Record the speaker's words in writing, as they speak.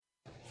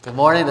Good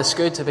morning. It's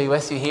good to be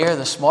with you here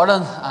this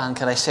morning. And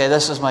can I say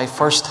this is my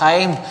first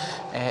time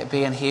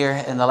being here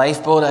in the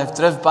lifeboat. I've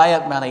driven by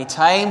it many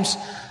times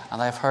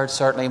and I've heard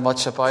certainly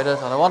much about it.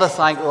 And I want to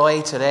thank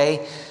Roy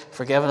today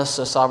for giving us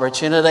this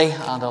opportunity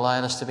and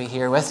allowing us to be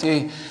here with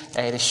you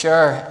to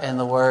share in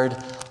the word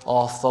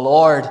of the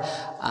Lord.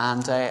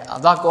 And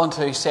I'm not going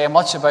to say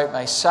much about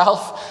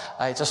myself.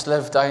 I just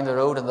live down the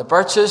road in the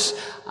Birches,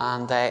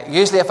 and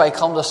usually if I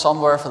come to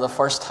somewhere for the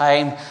first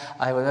time,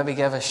 I would maybe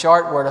give a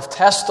short word of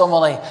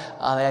testimony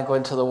and then go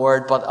into the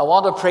word. But I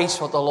want to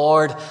preach what the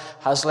Lord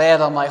has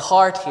laid on my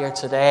heart here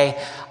today,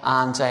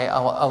 and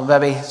I'll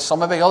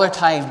maybe other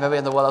time, maybe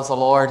in the will of the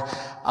Lord,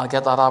 I'll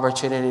get that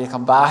opportunity to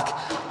come back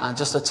and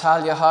just to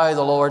tell you how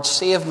the Lord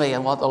saved me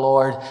and what the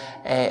Lord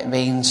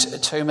means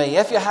to me.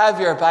 If you have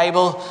your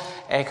Bible,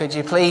 could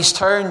you please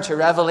turn to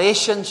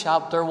Revelation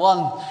chapter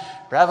 1.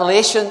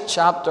 Revelation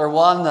chapter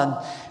 1, and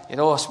you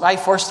know, it's my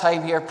first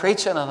time here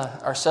preaching, and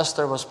our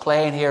sister was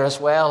playing here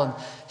as well, and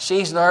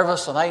she's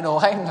nervous, and I know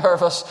I'm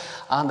nervous,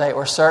 and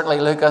we're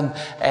certainly looking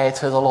to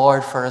the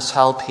Lord for His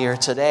help here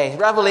today.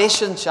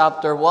 Revelation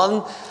chapter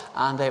 1,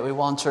 and we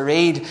want to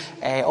read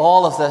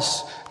all of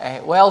this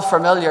well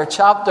familiar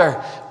chapter,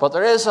 but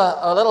there is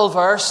a little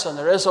verse, and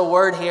there is a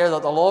word here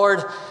that the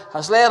Lord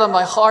has laid on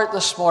my heart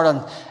this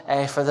morning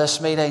for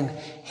this meeting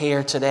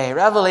here today.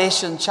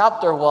 Revelation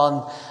chapter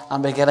 1,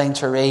 I'm beginning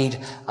to read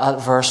at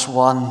verse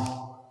 1.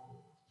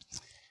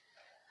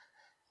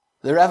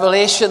 The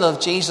revelation of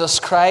Jesus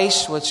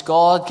Christ, which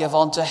God gave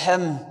unto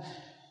him,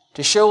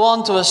 to show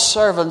unto his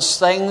servants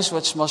things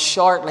which must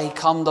shortly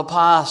come to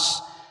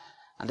pass.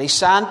 And he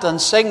sent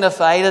and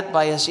signified it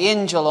by his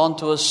angel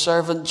unto his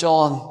servant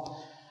John,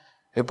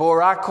 who bore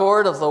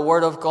record of the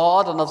word of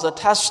God and of the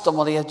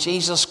testimony of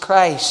Jesus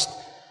Christ,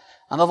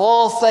 and of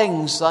all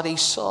things that he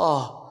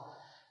saw.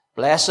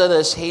 Blessed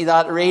is he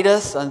that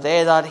readeth, and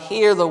they that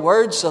hear the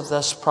words of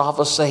this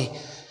prophecy,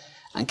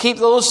 and keep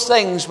those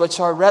things which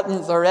are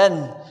written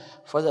therein,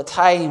 for the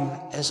time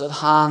is at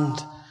hand.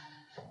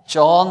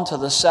 John, to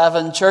the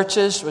 7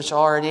 churches which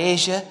are in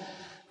Asia,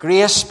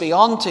 grace be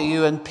unto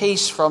you and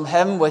peace from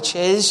him which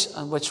is,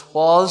 and which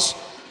was,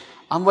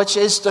 and which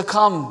is to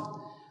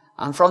come,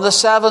 and from the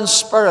 7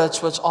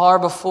 spirits which are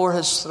before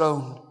his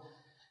throne,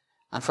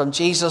 and from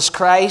Jesus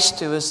Christ,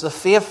 who is the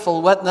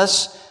faithful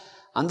witness,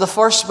 and the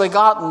first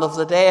begotten of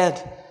the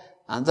dead,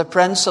 and the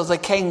prince of the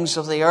kings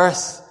of the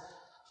earth,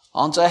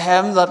 unto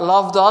him that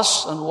loved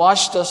us and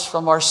washed us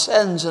from our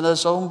sins in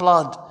his own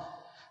blood,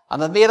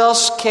 and hath made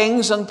us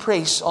kings and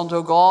priests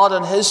unto God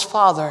and his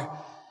Father.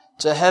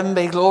 To him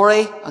be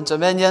glory and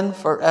dominion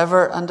for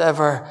ever and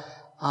ever.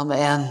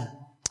 Amen.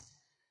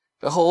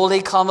 Behold,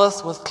 he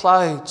cometh with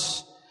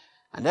clouds,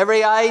 and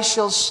every eye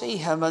shall see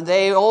him, and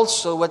they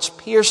also which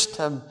pierced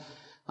him,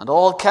 and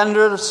all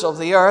kindreds of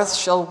the earth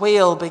shall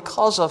wail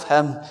because of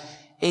him.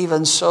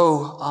 Even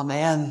so,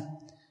 Amen.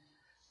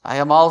 I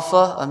am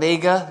Alpha,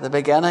 Omega, the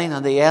beginning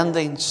and the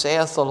ending,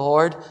 saith the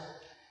Lord,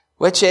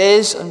 which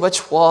is, and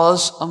which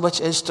was, and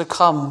which is to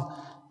come,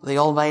 the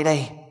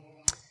Almighty.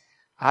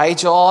 I,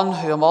 John,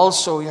 who am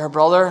also your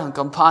brother and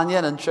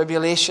companion in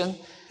tribulation,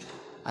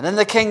 and in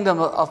the kingdom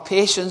of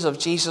patience of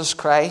Jesus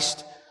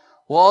Christ,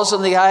 was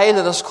in the isle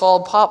that is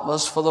called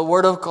Patmos for the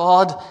word of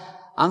God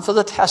and for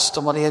the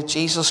testimony of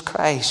Jesus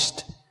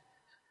Christ.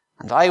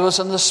 And I was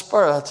in the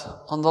Spirit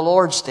on the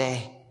Lord's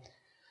day,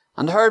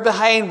 and heard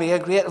behind me a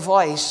great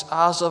voice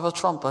as of a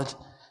trumpet,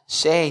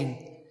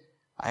 saying,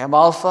 I am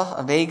Alpha,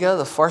 Omega,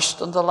 the first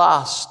and the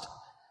last.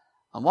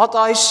 And what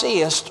thou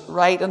seest,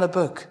 write in a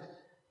book,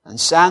 and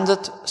send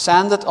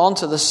it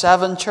unto the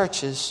 7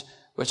 churches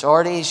which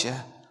are in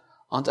Asia,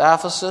 unto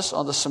Ephesus,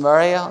 unto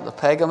Samaria, unto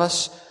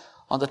Pergamos,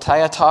 unto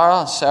Thyatira,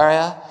 and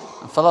Syria,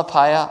 and Philippi,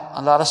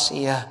 and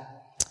Laodicea.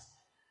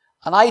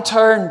 And I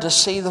turned to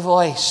see the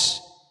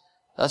voice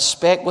that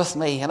spake with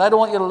me. And I don't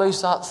want you to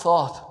lose that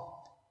thought.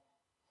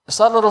 It's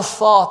that little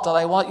thought that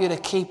I want you to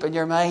keep in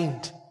your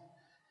mind.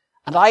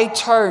 And I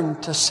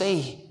turned to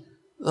see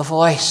the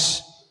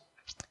voice.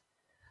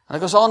 And it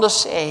goes on to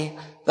say,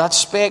 that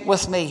spake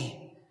with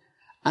me.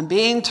 And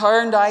being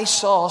turned, I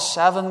saw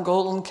 7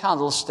 golden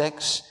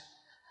candlesticks.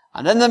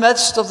 And in the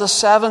midst of the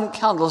 7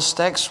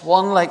 candlesticks,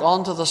 one like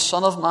unto the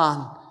Son of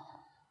Man,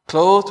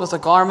 clothed with a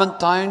garment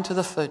down to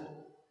the foot,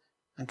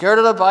 and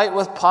girded about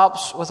with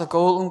paps with a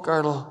golden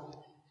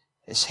girdle.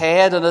 His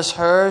head and his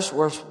hairs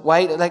were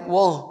white like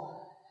wool.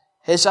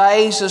 His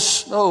eyes as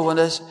snow, and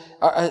as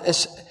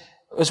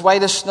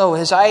white as snow.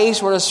 His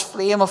eyes were as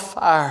flame of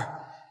fire.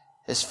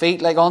 His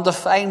feet like unto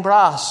fine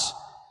brass,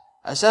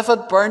 as if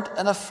it burnt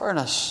in a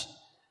furnace.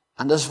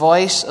 And his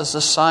voice as the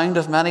sound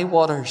of many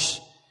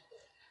waters.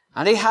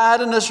 And he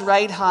had in his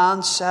right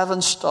hand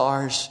 7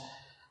 stars,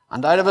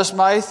 and out of his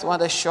mouth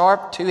went a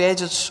sharp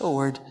 2-edged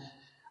sword,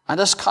 and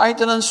his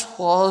countenance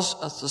was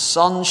as the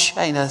sun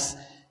shineth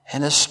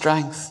in his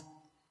strength.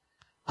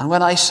 And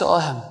when I saw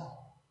him,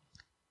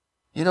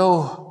 you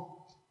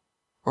know,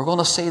 we're going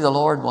to see the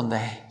Lord one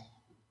day.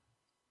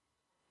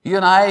 You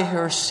and I who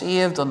are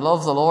saved and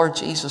love the Lord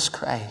Jesus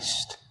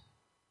Christ,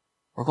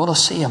 we're going to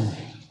see him.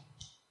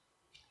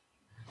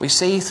 We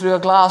see through a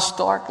glass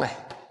darkly.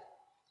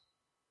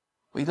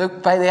 We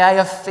look by the eye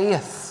of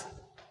faith.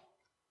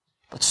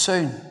 But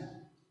soon,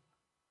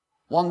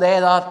 one day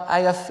that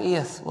eye of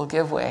faith will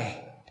give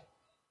way.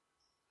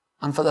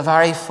 And for the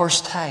very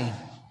first time,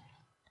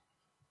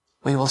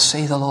 we will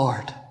see the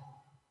Lord.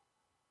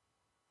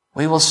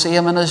 We will see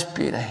him in his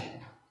beauty.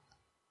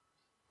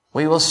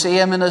 We will see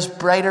him in his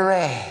bright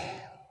array.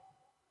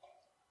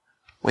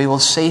 We will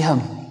see him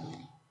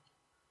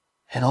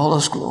in all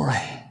his glory.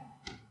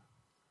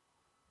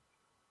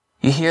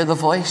 You hear the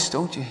voice,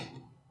 don't you?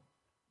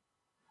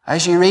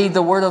 As you read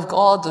the Word of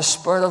God, the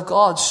Spirit of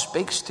God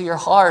speaks to your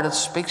heart. It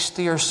speaks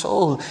to your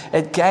soul.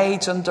 It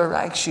guides and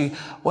directs you.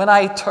 When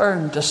I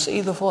turned to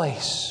see the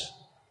voice,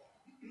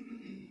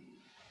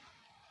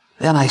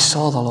 then I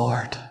saw the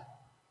Lord.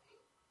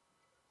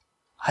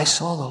 I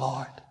saw the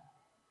Lord.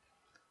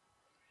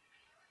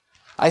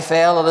 I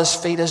fell at his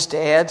feet as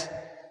dead,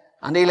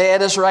 and he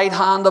laid his right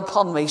hand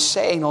upon me,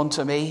 saying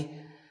unto me,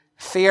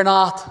 Fear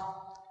not,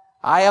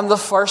 I am the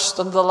first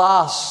and the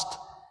last.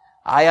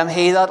 I am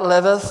he that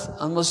liveth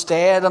and was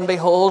dead, and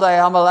behold, I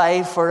am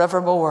alive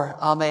forevermore.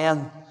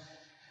 Amen.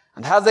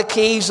 And have the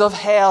keys of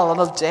hell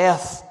and of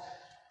death.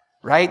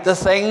 Write the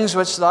things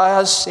which thou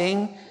hast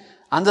seen,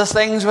 and the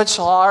things which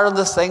are, and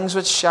the things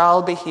which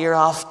shall be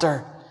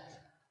hereafter.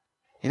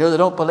 You know, they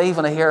don't believe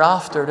in a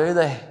hereafter, do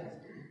they?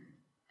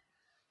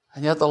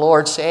 And yet the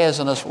Lord says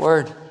in his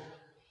word,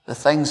 the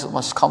things that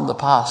must come to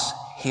pass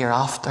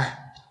hereafter.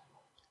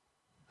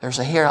 There's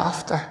a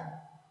hereafter.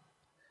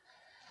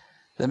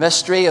 The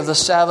mystery of the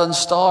 7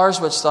 stars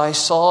which thou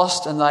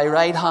sawest in thy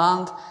right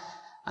hand,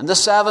 and the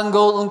 7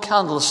 golden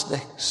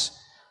candlesticks.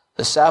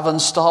 The 7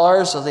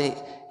 stars are the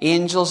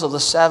angels of the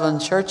 7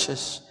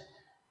 churches,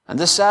 and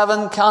the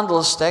 7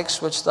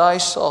 candlesticks which thou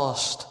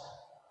sawest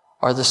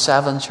are the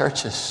 7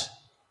 churches.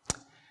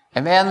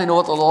 Amen. We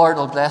know that the Lord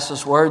will bless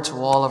his word to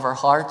all of our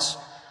hearts.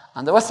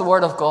 And with the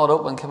word of God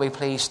open, can we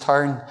please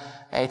turn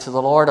to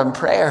the Lord in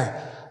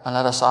prayer, and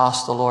let us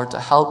ask the Lord to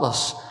help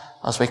us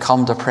as we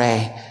come to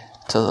pray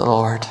to the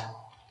Lord.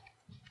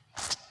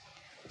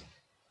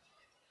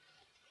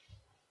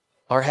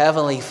 Our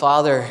Heavenly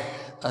Father,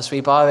 as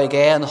we bow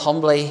again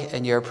humbly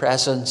in your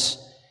presence,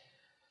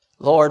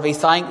 Lord, we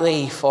thank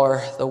thee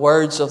for the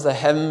words of the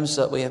hymns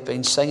that we have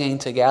been singing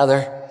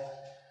together,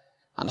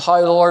 and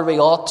how, Lord, we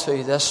ought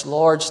to this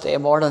Lord's Day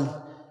morning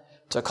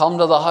to come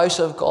to the house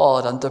of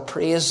God and to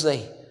praise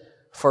thee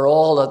for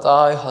all that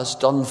thou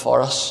hast done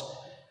for us.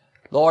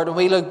 Lord,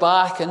 we look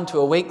back into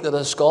a week that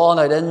has gone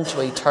out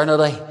into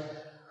eternity.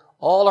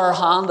 All our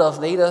hand hath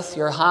needeth,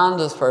 your hand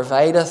hath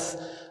provideth,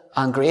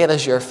 and great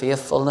is your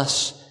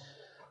faithfulness.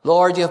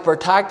 Lord, you have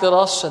protected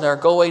us in our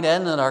going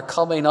in and our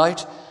coming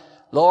out.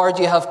 Lord,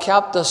 you have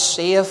kept us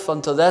safe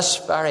unto this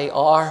very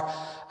hour.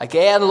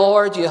 Again,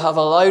 Lord, you have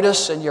allowed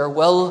us in your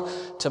will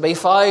to be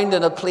found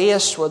in a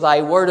place where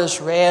thy word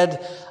is read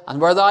and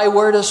where thy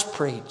word is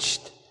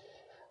preached.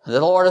 And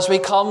Lord, as we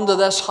come to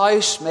this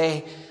house,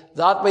 may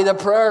that be the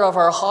prayer of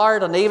our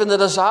heart, and even the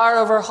desire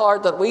of our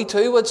heart, that we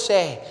too would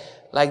say,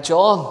 like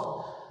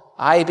John,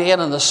 I being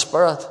in the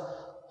Spirit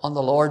on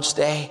the Lord's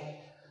day.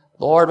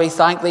 Lord, we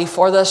thank thee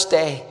for this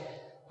day.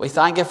 We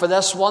thank you for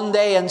this one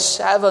day in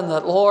 7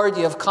 that, Lord,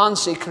 you have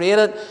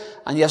consecrated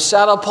and you have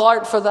set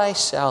apart for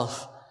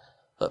thyself.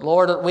 That,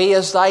 Lord, that we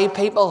as thy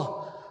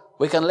people,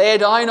 we can lay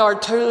down our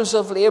tools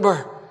of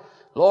labour.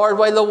 Lord,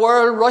 while the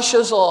world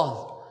rushes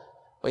on,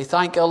 we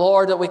thank you,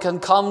 Lord, that we can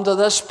come to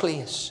this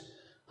place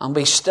and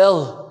be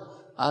still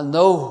and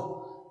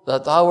know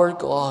that thou art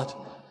God.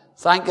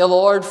 Thank you,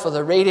 Lord, for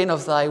the reading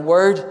of thy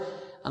word.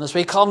 And as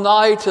we come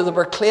now to the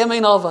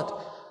proclaiming of it,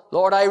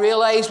 Lord, I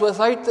realize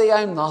without thee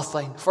I'm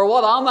nothing. For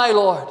what am I,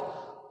 Lord?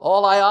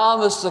 All I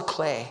am is the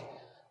clay.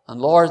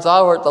 And Lord,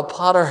 thou art the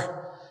potter.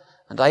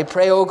 And I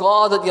pray, O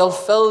God, that you'll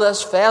fill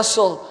this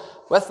vessel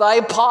with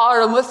thy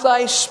power and with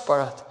thy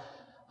Spirit.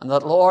 And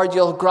that, Lord,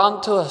 you'll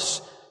grant to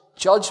us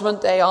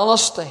judgment day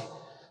honesty.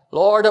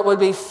 Lord, it would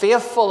be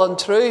faithful and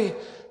true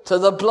to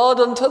the blood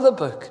and to the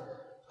book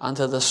and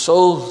to the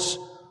souls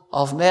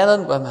of men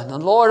and women.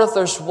 And Lord, if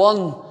there's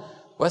one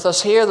with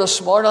us here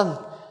this morning,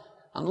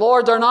 and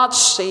Lord, they're not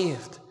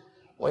saved,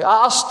 we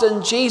ask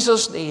in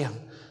Jesus' name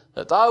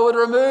that thou would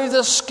remove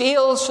the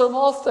scales from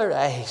off their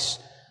eyes,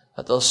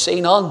 that they'll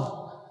see none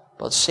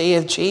but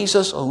save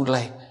Jesus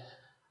only.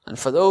 And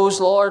for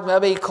those, Lord,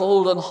 maybe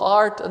cold in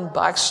heart and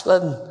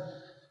backslidden,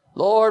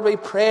 Lord, we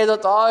pray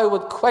that thou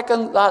would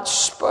quicken that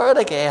spirit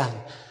again,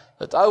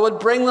 that thou would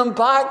bring them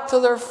back to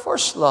their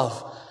first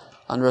love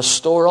and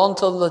restore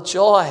unto them the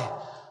joy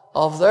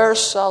of their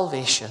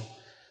salvation.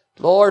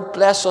 Lord,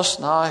 bless us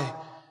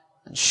now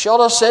and shut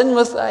us in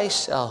with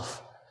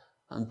thyself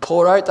and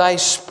pour out thy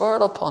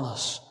Spirit upon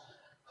us.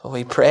 For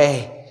we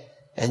pray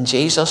in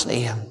Jesus'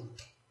 name.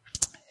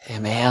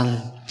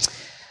 Amen.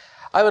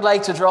 I would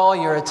like to draw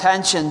your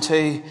attention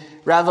to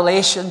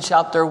Revelation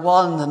chapter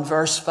 1 and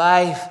verse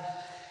 5.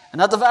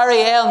 And at the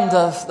very end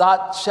of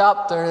that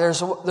chapter,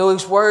 there's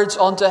those words,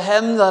 unto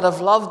him that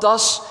have loved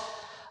us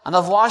and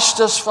have washed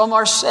us from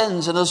our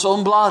sins in his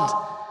own blood,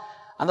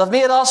 and hath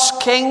made us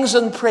kings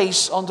and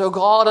priests unto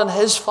God and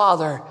his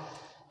Father.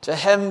 To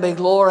him be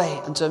glory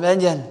and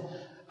dominion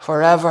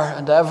forever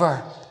and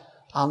ever.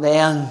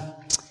 Amen.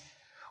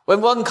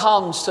 When one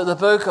comes to the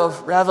book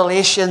of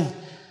Revelation,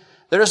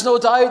 there is no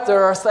doubt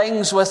there are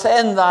things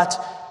within that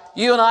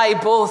you and I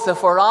both,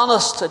 if we're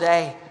honest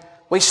today,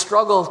 we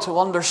struggle to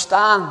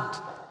understand.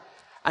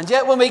 And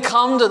yet when we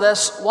come to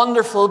this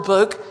wonderful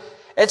book,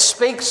 it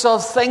speaks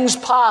of things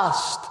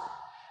past,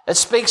 it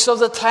speaks of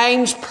the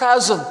times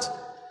present,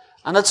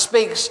 and it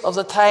speaks of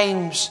the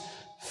times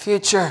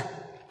future.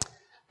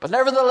 But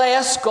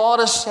nevertheless, God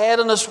has said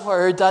in his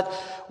word that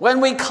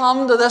when we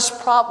come to this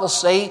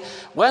prophecy,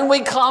 when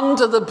we come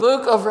to the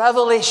book of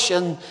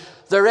Revelation,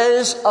 there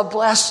is a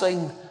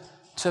blessing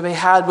to be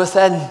had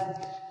within.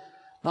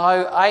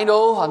 Now, I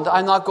know, and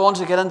I'm not going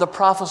to get into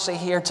prophecy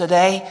here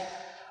today,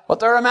 but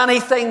there are many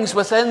things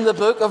within the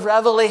book of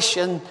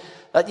Revelation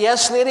that,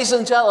 yes, ladies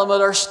and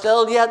gentlemen, are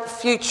still yet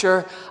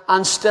future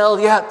and still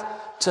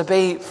yet to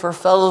be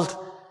fulfilled.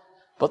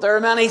 But there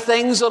are many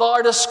things that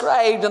are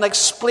described and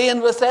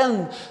explained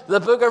within the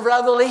book of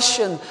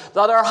Revelation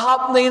that are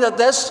happening at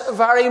this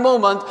very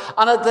moment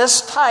and at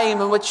this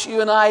time in which you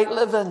and I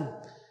live in.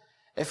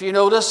 If you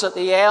notice at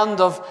the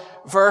end of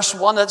verse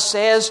 1, it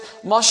says,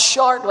 must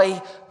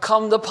shortly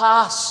come to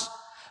pass.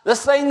 The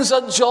things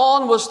that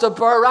John was to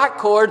bear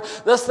record,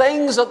 the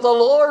things that the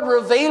Lord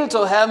revealed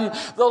to him,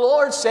 the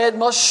Lord said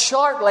must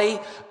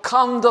shortly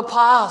come to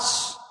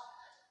pass.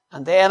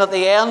 And then at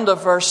the end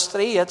of verse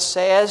 3, it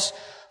says,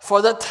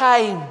 for the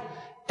time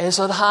is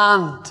at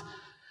hand.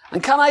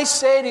 And can I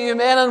say to you,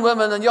 men and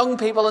women and young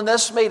people in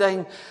this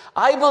meeting,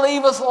 I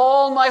believe with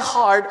all my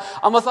heart,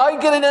 and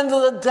without getting into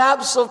the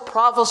depths of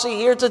prophecy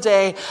here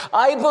today,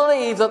 I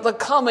believe that the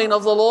coming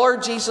of the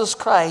Lord Jesus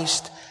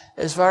Christ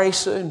is very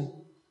soon.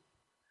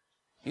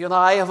 You and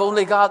I have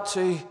only got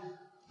to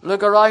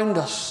look around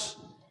us,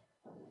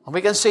 and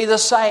we can see the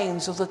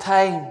signs of the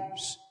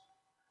times.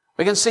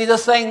 We can see the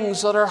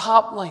things that are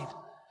happening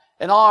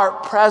in our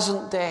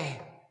present day,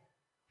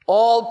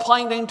 all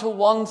pointing to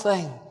one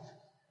thing,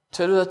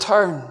 to the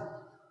return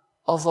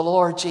of the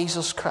Lord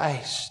Jesus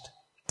Christ.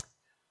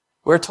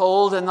 We're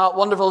told in that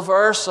wonderful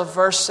verse of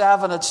verse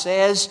 7, it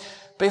says,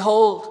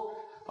 behold.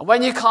 And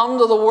when you come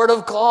to the Word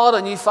of God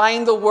and you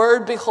find the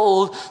word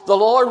behold, the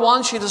Lord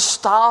wants you to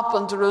stop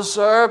and to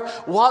reserve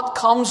what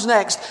comes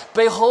next.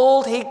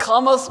 Behold, he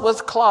cometh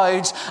with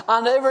clouds,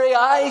 and every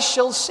eye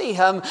shall see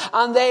him,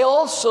 and they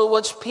also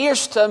which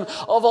pierced him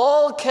of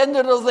all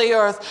kindred of the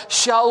earth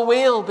shall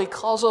wail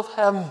because of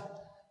him.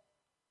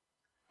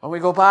 When we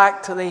go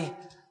back to the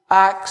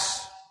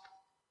Acts,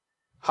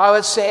 how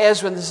it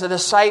says when the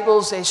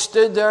disciples, they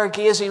stood there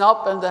gazing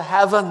up into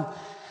heaven,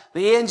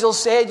 the angel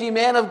said, ye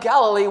men of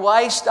Galilee,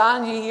 why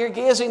stand ye here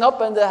gazing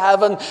up into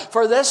heaven?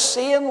 For this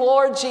same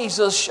Lord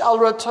Jesus shall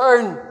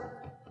return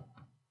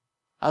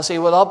as he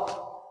went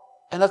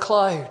up in a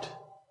cloud.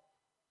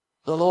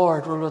 The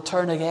Lord will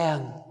return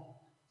again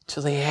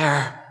to the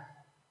air.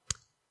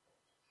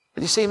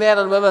 But you see, men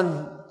and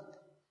women,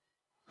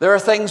 there are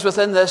things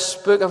within this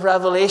book of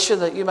Revelation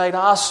that you might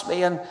ask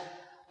me, and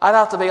I'd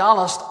have to be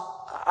honest,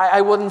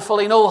 I wouldn't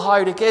fully know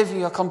how to give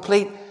you a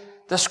complete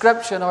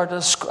description or to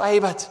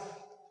describe it.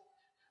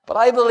 But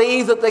I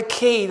believe that the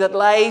key that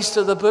lies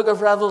to the book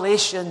of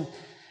Revelation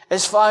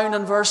is found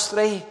in verse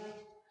 3.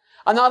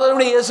 And not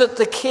only is it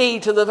the key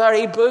to the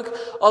very book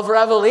of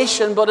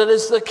Revelation, but it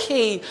is the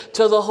key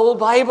to the whole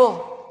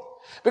Bible.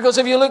 Because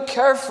if you look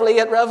carefully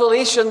at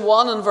Revelation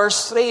 1 and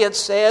verse 3, it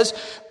says,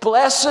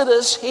 blessed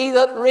is he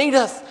that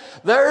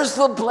readeth. There's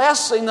the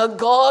blessing that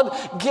God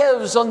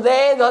gives on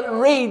they that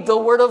read the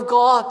Word of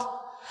God.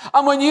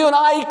 And when you and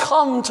I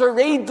come to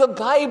read the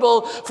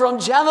Bible from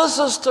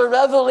Genesis to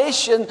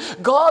Revelation,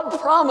 God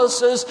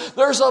promises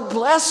there's a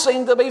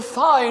blessing to be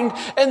found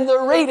in the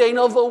reading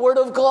of the Word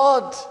of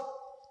God.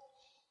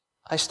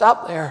 I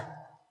stopped there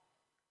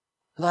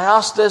and I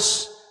asked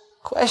this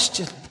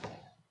question.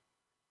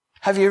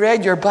 Have you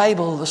read your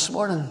Bible this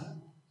morning?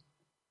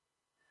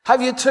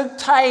 Have you took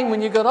time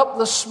when you got up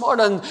this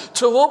morning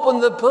to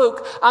open the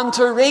book and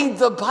to read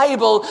the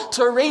Bible,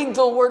 to read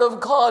the Word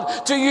of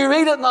God? Do you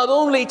read it not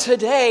only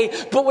today,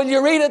 but when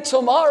you read it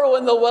tomorrow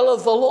in the will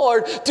of the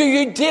Lord? Do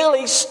you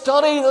daily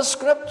study the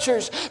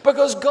Scriptures?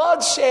 Because God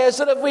says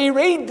that if we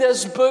read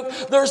this book,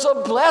 there's a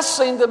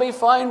blessing to be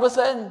found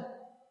within.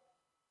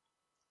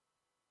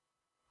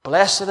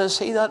 Blessed is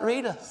he that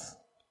readeth.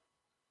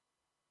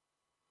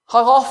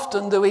 How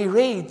often do we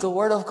read the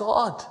Word of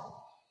God?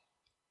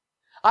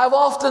 I've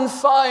often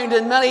found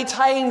in many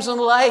times in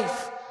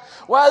life,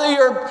 whether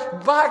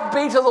your back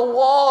be to the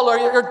wall or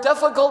your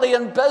difficulty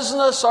in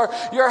business or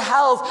your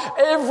health,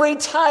 every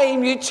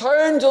time you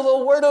turn to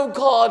the Word of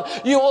God,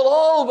 you will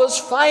always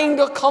find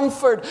a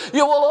comfort.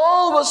 You will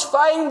always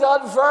find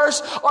that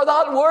verse or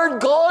that word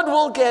God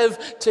will give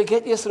to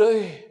get you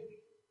through.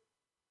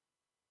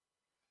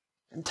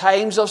 In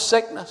times of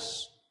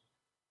sickness,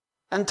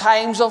 in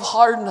times of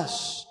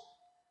hardness,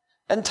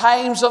 in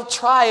times of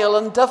trial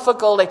and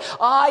difficulty.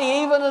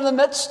 Even in the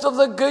midst of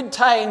the good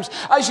times,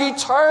 as you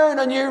turn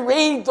and you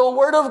read the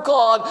Word of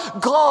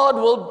God, God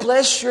will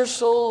bless your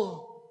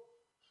soul.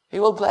 He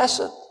will bless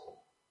it.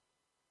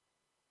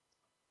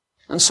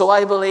 And so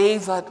I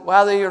believe that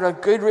whether you're a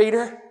good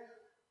reader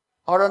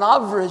or an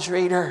average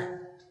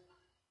reader,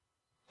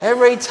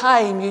 every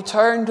time you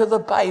turn to the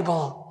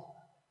Bible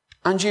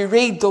and you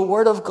read the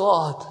Word of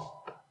God,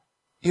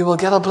 you will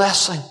get a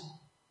blessing.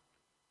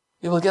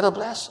 You will get a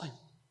blessing.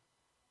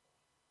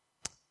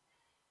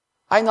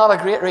 I'm not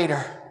a great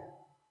reader,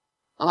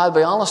 and I'll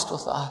be honest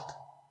with that.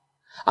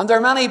 And there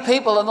are many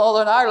people in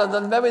Northern Ireland,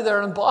 and maybe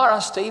they're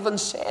embarrassed to even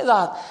say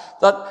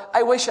that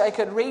I wish I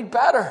could read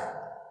better.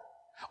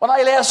 When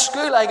I left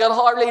school, I could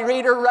hardly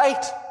read or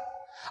write.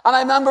 And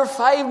I remember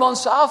 5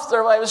 months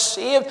after I was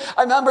saved,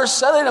 I remember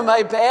sitting in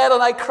my bed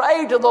and I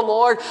cried to the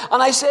Lord,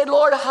 and I said,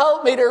 Lord,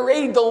 help me to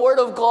read the Word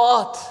of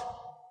God.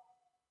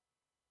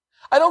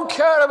 I don't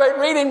care about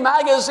reading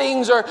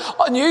magazines or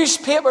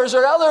newspapers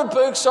or other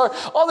books or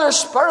other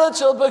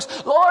spiritual books.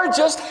 Lord,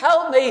 just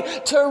help me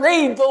to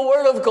read the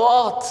Word of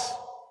God.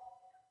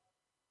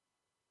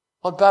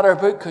 What better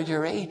book could you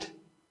read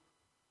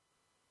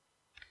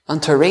than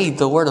to read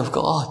the Word of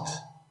God?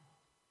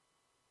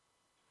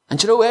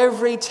 And you know,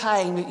 every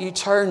time that you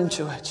turn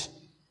to it,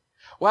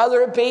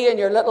 whether it be in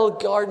your little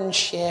garden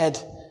shed,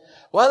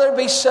 whether it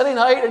be sitting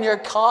out in your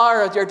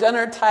car at your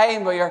dinner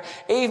time or your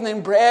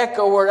evening break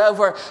or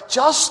wherever,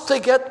 just to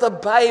get the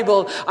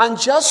Bible and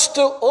just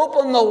to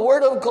open the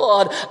Word of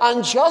God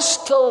and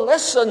just to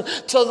listen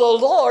to the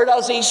Lord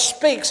as He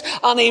speaks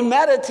and He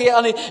meditates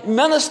and He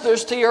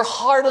ministers to your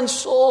heart and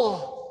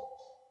soul.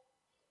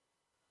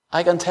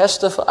 I can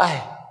testify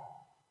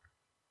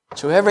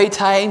to every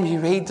time you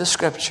read the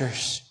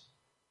Scriptures,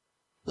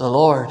 the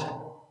Lord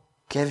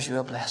gives you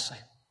a blessing.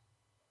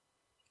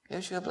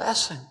 Gives you a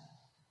blessing.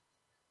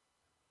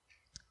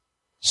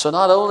 So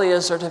not only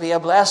is there to be a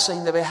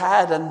blessing to be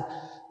had in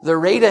the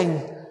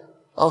reading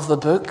of the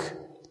book,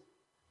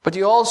 but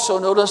you also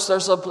notice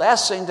there's a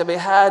blessing to be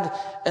had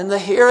in the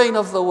hearing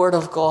of the Word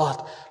of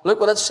God. Look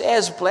what it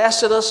says,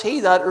 blessed is he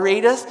that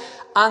readeth,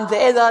 and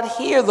they that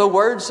hear the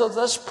words of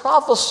this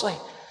prophecy.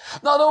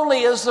 Not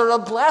only is there a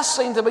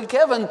blessing to be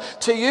given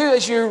to you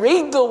as you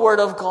read the Word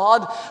of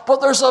God,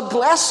 but there's a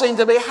blessing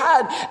to be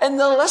had in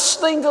the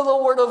listening to the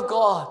Word of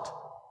God.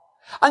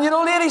 And you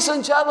know, ladies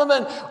and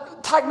gentlemen,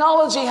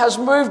 technology has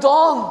moved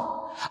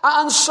on.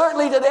 And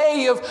certainly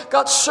today you've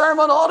got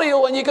sermon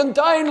audio and you can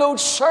download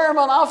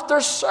sermon after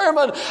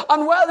sermon.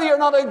 And whether you're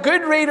not a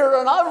good reader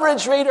or an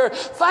average reader,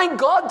 thank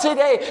God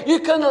today you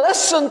can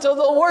listen to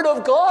the Word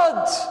of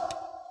God.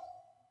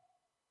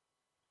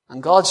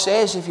 And God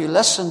says if you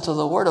listen to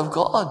the Word of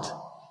God,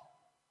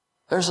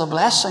 there's a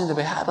blessing to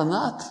be had in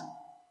that.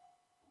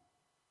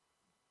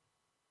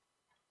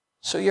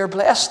 So you're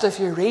blessed if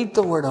you read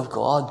the Word of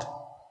God.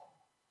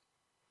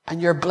 And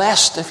you're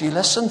blessed if you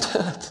listen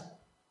to it.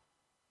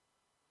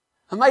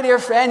 And my dear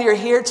friend, you're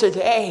here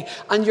today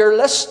and you're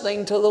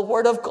listening to the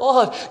Word of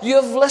God.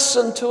 You've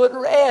listened to it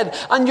read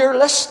and you're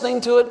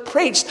listening to it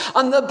preached.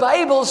 And the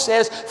Bible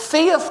says,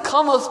 faith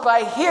cometh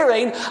by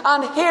hearing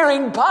and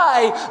hearing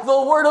by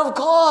the Word of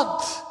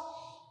God.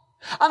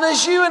 And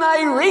as you and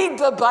I read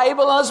the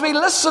Bible, as we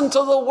listen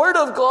to the Word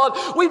of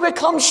God, we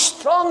become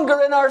stronger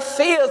in our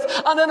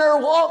faith and in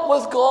our walk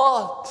with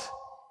God.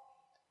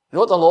 You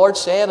know what the Lord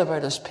said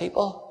about His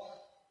people?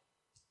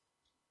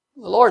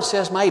 The Lord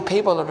says, my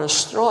people are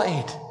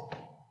destroyed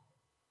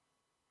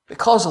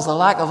because of the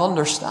lack of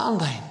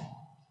understanding,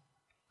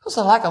 because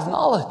of the lack of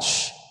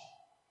knowledge.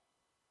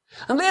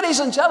 And ladies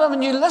and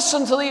gentlemen, you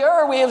listen to the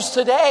airwaves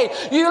today,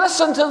 you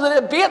listen to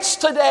the debates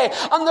today,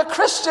 and the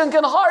Christian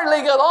can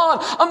hardly get on.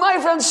 And my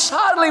friends,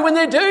 sadly, when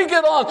they do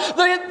get on,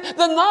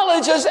 the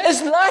knowledge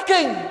is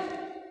lacking.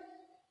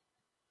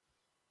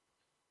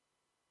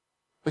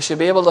 We should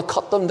be able to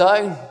cut them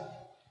down.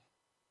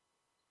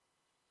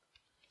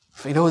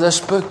 If we know this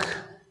book,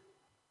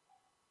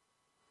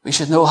 we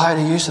should know how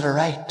to use it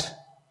aright.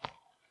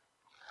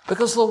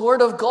 Because the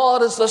Word of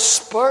God is the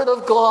Spirit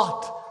of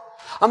God.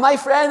 And my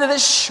friend, it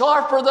is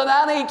sharper than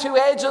any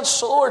two-edged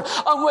sword.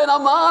 And when a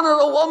man or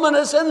a woman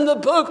is in the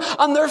book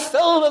and they're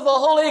filled with the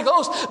Holy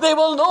Ghost, they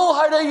will know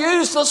how to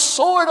use the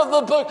sword of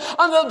the book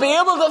and they'll be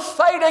able to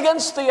fight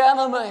against the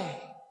enemy.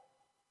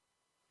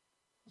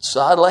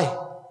 Sadly,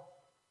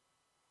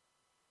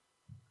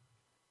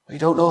 we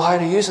don't know how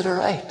to use it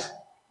aright.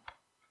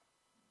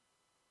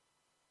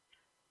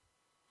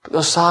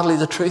 Because sadly,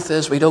 the truth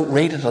is we don't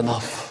read it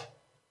enough.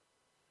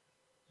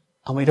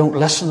 And we don't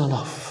listen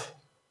enough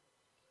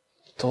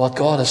to what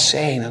God is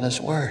saying in His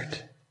Word.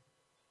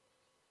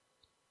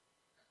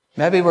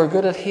 Maybe we're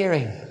good at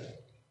hearing,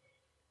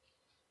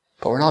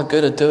 but we're not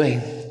good at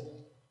doing.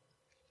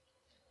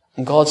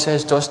 And God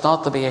says to us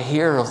not to be a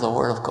hearer of the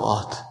Word of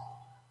God,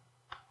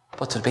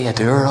 but to be a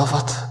doer of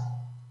it.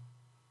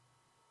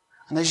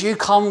 And as you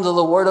come to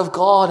the Word of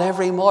God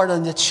every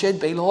morning, it should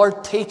be,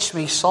 Lord, teach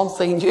me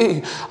something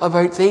new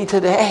about Thee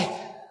today.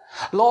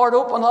 Lord,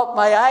 open up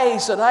my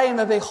eyes that I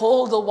may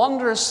behold the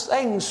wondrous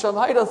things from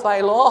out of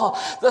thy law.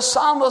 The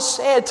psalmist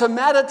said to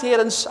meditate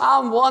in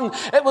Psalm 1.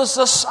 It was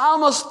the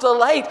psalmist's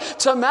delight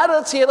to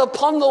meditate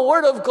upon the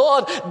word of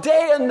God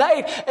day and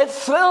night. It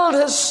filled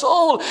his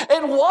soul.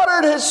 It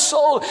watered his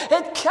soul.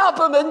 It kept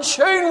him in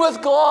tune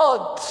with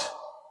God.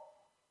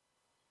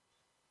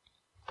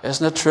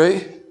 Isn't it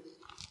true?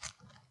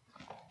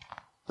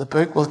 The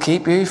book will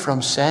keep you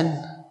from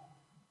sin.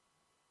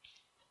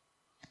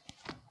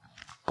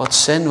 But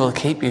sin will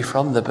keep you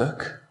from the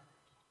book.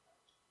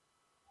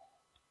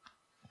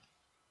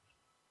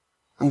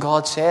 And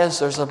God says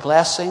there's a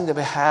blessing to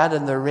be had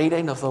in the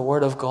reading of the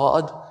Word of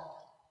God.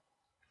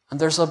 And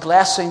there's a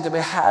blessing to be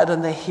had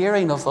in the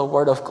hearing of the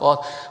Word of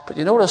God. But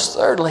you notice,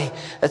 thirdly,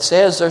 it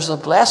says there's a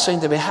blessing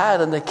to be had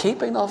in the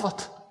keeping of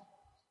it.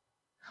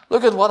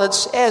 Look at what it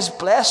says.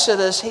 Blessed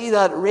is he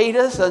that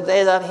readeth, and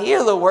they that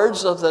hear the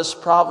words of this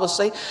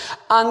prophecy,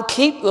 and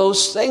keep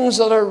those things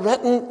that are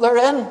written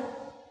therein.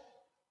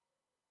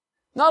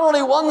 Not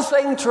only one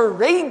thing to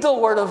read the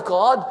Word of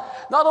God,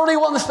 not only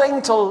one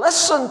thing to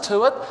listen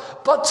to it,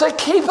 but to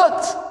keep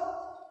it.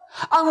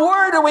 And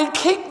where do we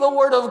keep the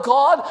Word of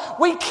God?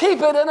 We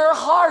keep it in our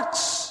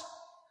hearts.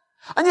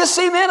 And you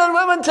see, men and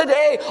women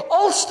today,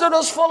 Ulster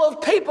is full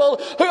of people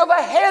who have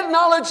a head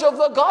knowledge of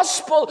the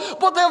gospel,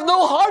 but they have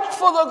no heart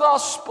for the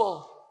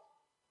gospel.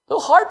 No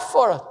heart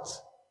for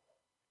it.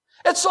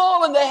 It's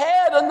all in the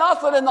head and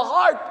nothing in the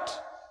heart.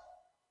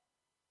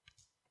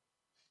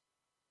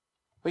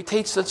 We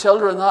teach the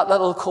children that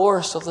little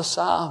chorus of the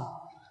psalm.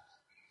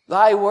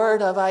 Thy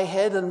word have I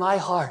hid in my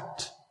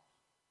heart,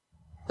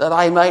 that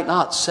I might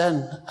not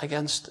sin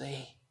against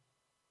thee.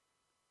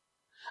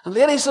 And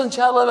ladies and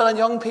gentlemen and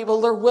young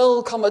people, there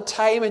will come a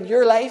time in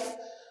your life,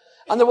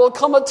 and there will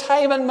come a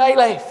time in my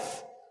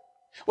life,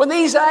 when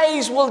these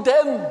eyes will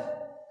dim, and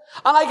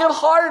I can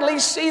hardly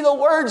see the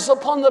words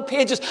upon the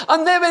pages.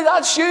 And maybe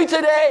that's you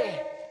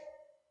today.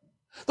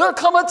 There'll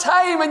come a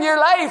time in your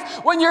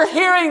life when your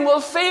hearing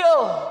will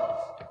fail.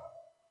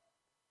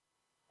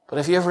 But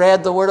if you've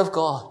read the Word of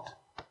God,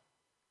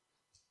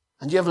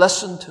 and you've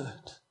listened to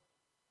it,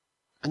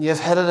 and you've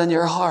hid it in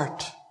your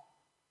heart,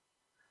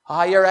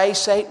 your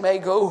eyesight may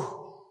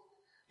go,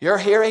 your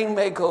hearing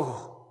may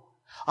go,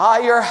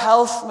 your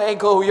health may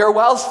go, your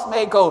wealth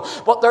may go,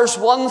 but there's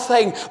one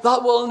thing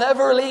that will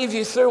never leave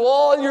you through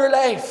all your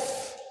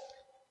life.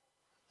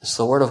 It's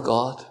the Word of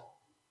God.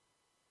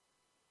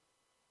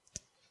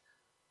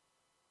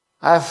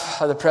 I've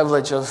had the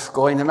privilege of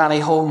going to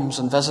many homes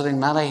and visiting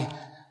many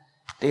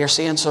dear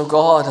saints of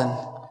God, and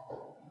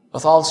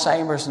with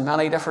Alzheimer's and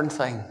many different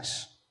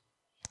things.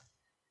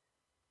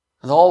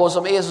 It always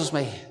amazes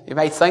me. You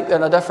might think they're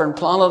in a different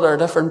planet or a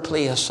different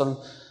place, and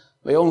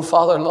my own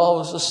father-in-law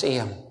was the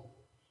same.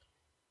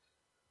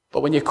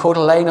 But when you quote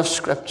a line of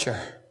Scripture,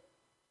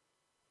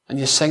 and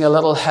you sing a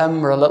little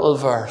hymn or a little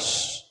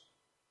verse,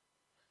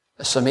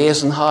 it's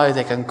amazing how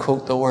they can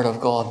quote the Word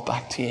of God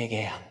back to you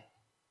again.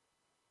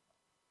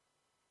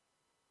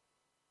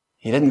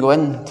 You didn't go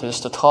in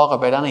just to talk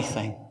about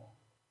anything.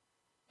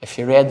 If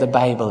you read the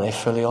Bible, they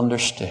fully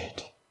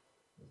understood.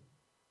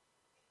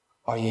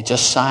 Or you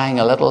just sang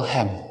a little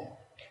hymn,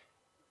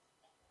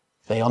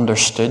 they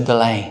understood the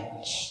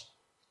lines,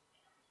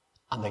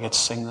 and they could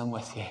sing them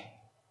with you.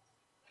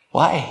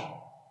 Why?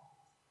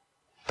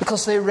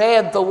 Because they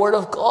read the Word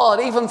of God,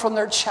 even from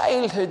their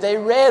childhood. They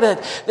read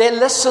it. They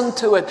listened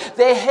to it.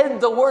 They hid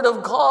the Word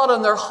of God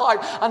in their heart.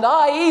 And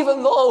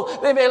even though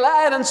they may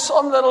lie in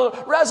some little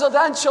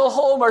residential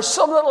home or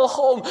some little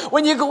home,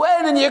 when you go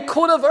in and you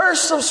quote a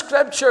verse of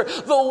Scripture,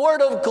 the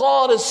Word of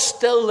God is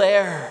still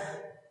there.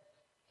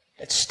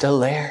 It's still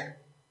there.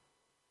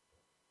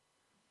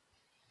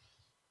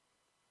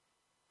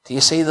 Do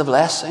you see the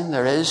blessing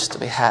there is to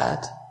be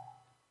had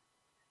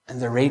in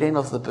the reading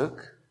of the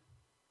book?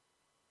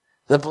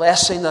 The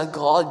blessing that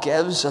God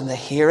gives in the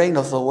hearing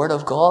of the Word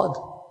of God.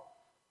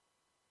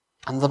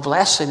 And the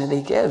blessing that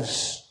He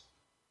gives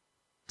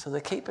to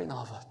the keeping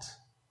of it.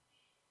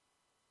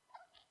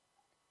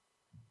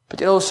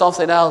 But you know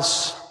something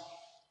else?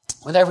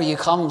 Whenever you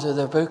come to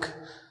the book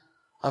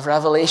of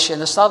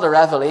Revelation, it's not the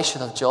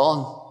revelation of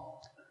John.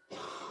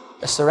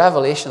 It's the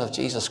revelation of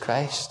Jesus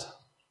Christ.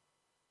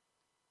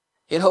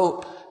 You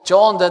know,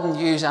 John didn't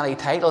use any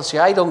titles. See,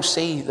 I don't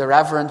see the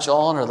Reverend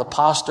John or the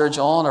Pastor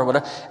John or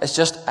whatever. It's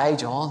just I,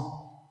 John.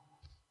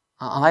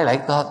 And I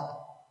like that.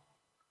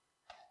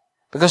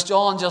 Because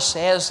John just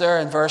says there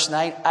in verse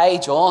 9, I,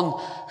 John,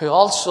 who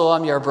also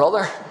am your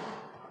brother.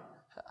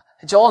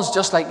 John's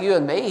just like you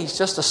and me. He's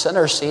just a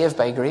sinner saved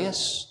by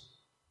grace.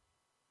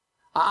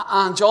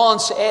 And John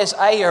says,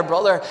 I, your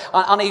brother.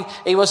 And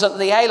he was at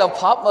the Isle of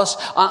Patmos.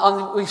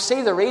 And we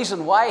see the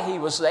reason why he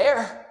was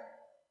there.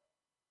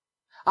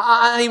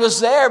 And he was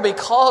there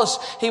because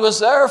he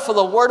was there for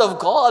the Word of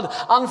God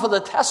and for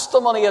the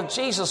testimony of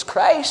Jesus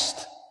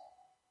Christ.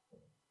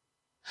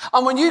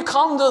 And when you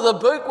come to the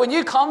book, when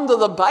you come to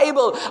the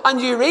Bible and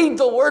you read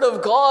the Word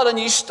of God and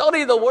you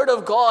study the Word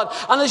of God,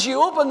 and as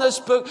you open this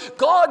book,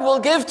 God will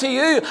give to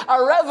you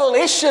a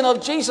revelation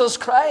of Jesus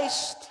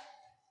Christ.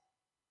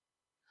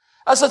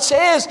 As it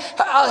says,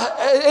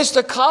 is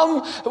to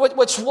come,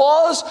 which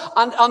was,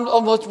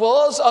 and which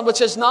was, and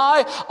which is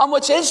now, and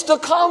which is to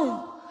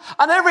come.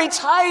 And every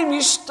time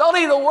you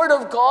study the Word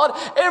of God,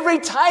 every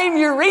time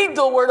you read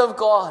the Word of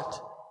God,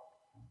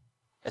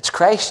 it's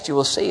Christ you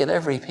will see in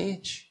every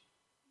page.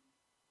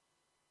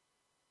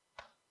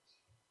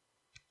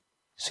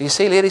 So you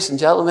see, ladies and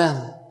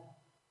gentlemen,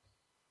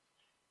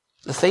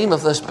 the theme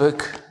of this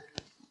book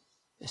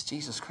is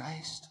Jesus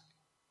Christ.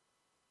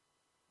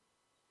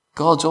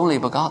 God's only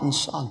begotten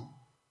Son.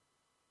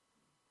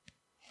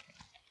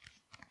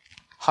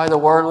 How the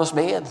world was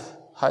made,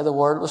 how the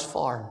world was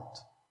formed.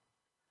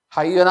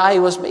 How you and I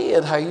was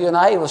made, how you and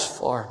I was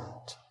formed.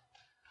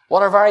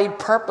 What our very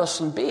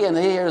purpose and being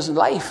here is in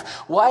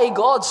life. Why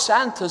God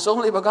sent His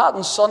only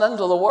begotten Son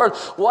into the world.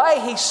 Why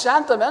He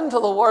sent Him into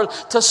the world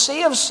to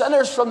save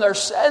sinners from their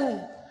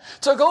sin.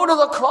 To go to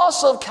the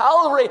cross of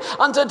Calvary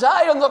and to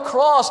die on the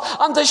cross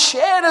and to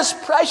shed His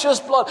precious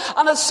blood.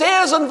 And it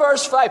says in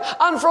verse 5,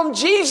 and from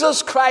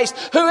Jesus Christ,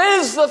 who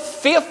is the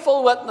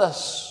faithful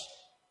witness.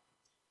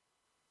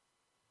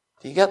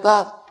 Do you get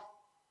that?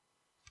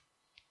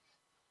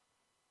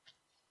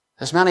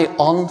 There's many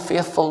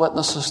unfaithful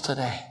witnesses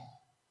today.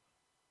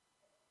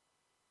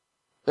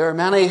 There are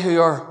many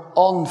who are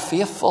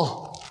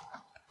unfaithful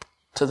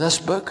to this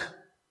book.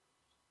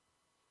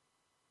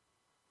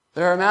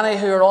 There are many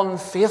who are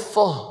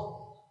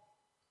unfaithful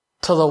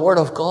to the Word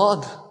of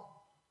God.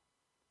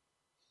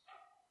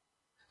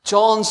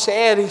 John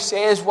said, he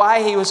says,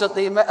 why he was at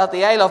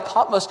the Isle of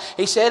Patmos,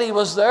 he said he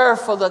was there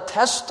for the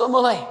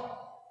testimony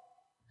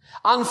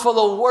and for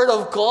the Word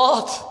of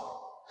God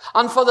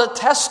and for the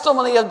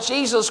testimony of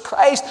Jesus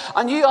Christ.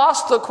 And you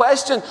ask the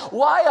question,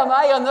 why am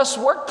I in this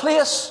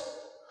workplace?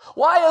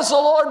 Why has the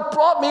Lord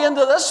brought me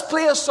into this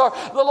place, or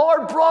the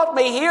Lord brought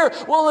me here?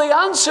 Well, the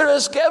answer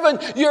is given.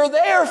 You're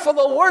there for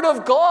the Word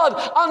of God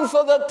and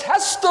for the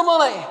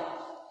testimony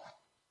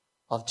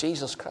of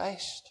Jesus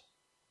Christ.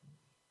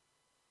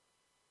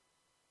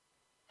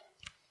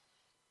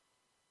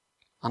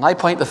 And I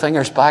point the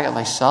fingers back at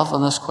myself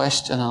on this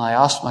question, and I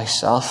ask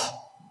myself,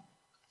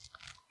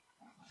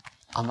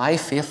 am I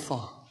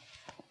faithful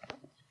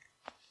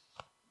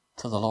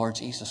to the Lord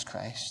Jesus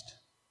Christ?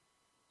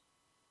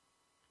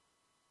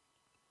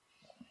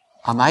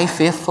 Am I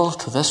faithful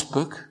to this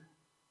book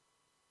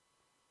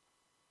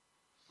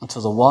and to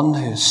the one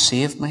who has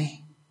saved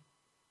me,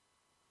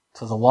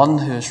 to the one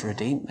who has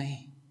redeemed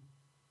me,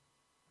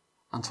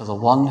 and to the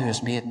one who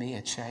has made me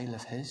a child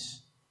of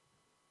His?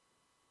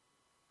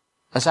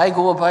 As I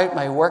go about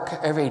my work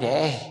every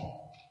day,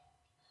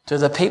 do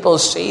the people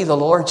see the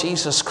Lord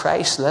Jesus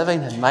Christ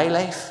living in my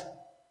life?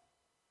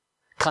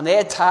 Can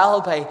they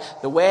tell by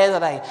the way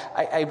that I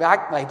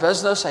act my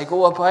business, I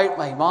go about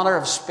my manner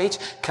of speech,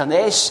 can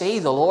they see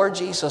the Lord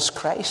Jesus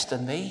Christ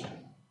in me?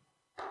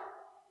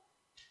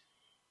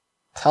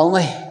 Tell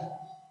me,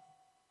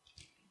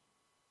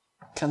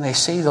 can they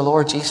see the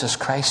Lord Jesus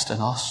Christ in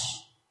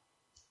us?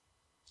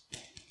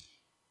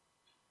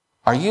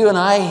 Are you and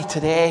I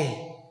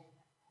today,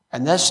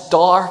 in this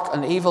dark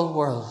and evil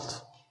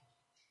world,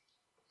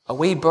 are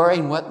we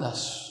bearing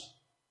witness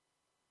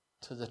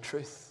to the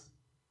truth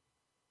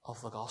of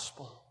the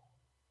gospel?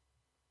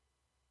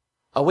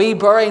 Are we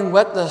bearing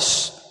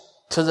witness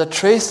to the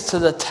truth, to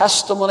the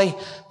testimony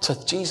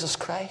to Jesus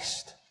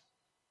Christ?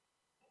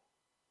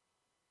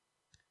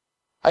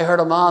 I heard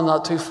a man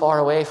not too far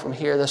away from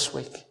here this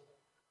week,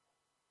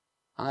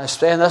 and I was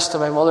saying this to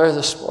my mother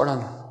this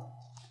morning.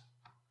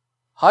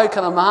 How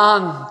can a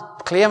man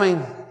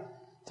claiming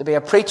to be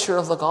a preacher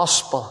of the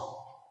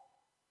gospel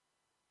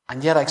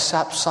and yet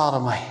accept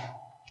sodomy?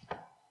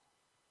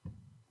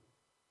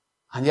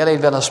 And yet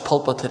he'd been in his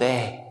pulpit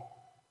today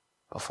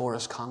before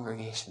his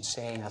congregation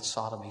saying that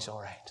sodomy's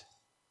all right.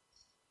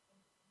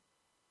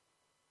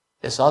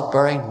 Is that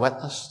bearing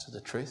witness to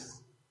the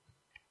truth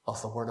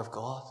of the Word of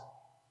God?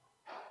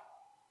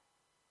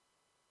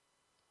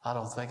 I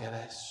don't think it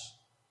is.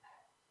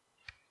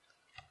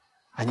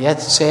 And yet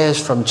it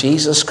says from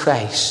Jesus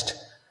Christ,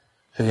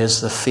 who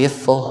is the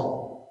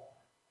faithful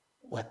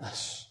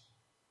witness.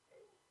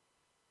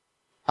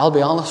 I'll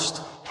be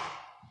honest.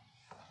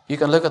 You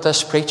can look at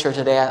this preacher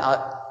today, and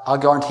I'll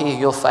guarantee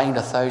you'll find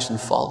 1,000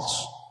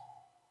 faults.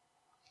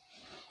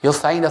 You'll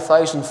find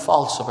 1,000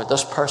 faults about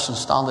this person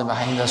standing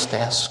behind this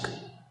desk.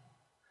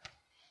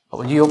 But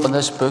when you open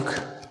this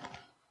book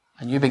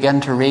and you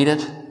begin to read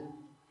it,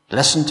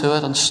 listen to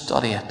it and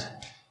study it,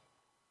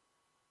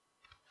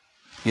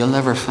 you'll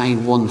never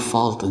find one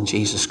fault in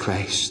Jesus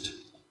Christ.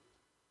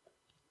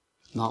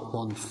 Not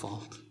one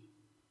fault.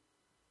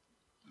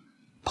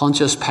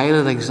 Pontius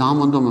Pilate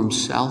examined him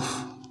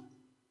himself.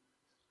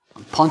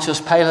 Pontius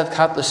Pilate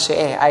kept to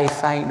say, I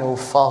find no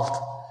fault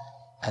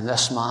in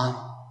this man.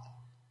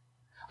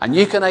 And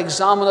you can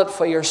examine it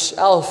for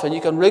yourself, and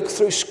you can look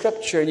through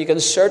Scripture, and you can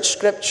search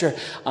Scripture,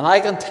 and I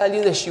can tell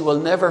you this, you will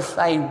never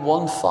find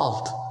one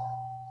fault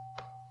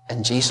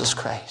in Jesus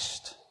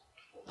Christ.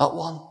 Not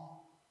one.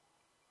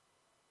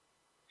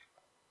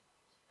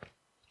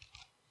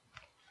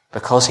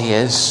 Because He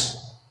is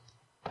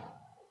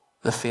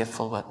the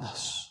faithful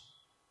witness.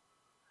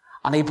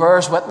 And he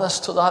bears witness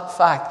to that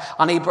fact.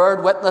 And he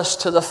bears witness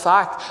to the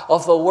fact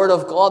of the Word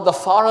of God. The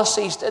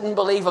Pharisees didn't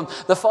believe him.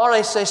 The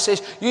Pharisees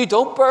says, you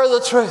don't bear the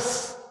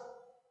truth.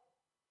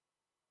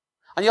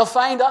 And you'll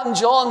find that in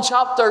John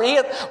chapter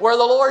 8, where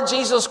the Lord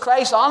Jesus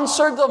Christ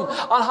answered them.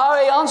 And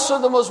how he answered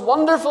them was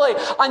wonderfully.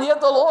 And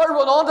yet the Lord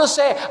went on to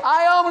say,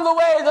 I am the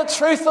way, the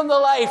truth, and the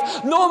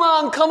life. No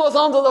man cometh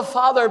unto the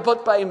Father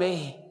but by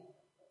me.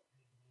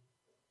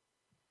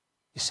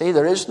 You see,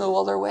 there is no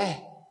other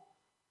way.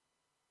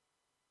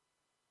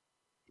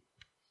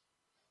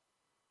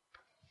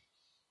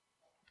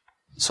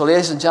 So,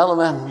 ladies and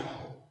gentlemen,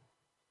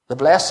 the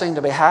blessing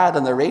to be had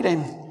in the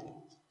reading,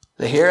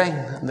 the hearing,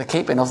 and the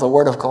keeping of the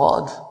Word of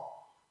God,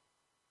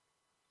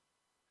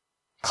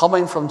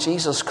 coming from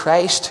Jesus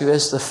Christ, who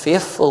is the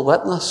faithful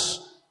witness.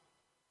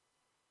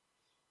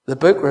 The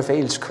book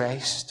reveals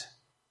Christ.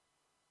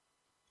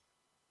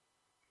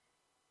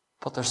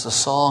 But there's the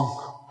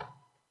song.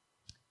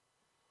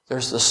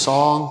 There's the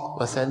song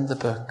within the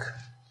book.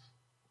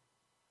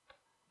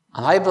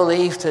 And I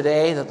believe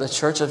today that the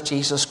Church of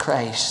Jesus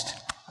Christ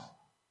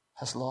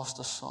has lost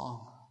a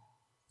song.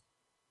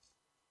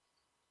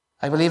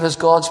 I believe as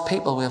God's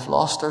people we have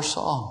lost our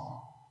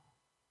song.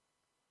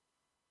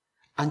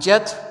 And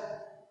yet,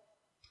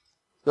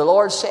 the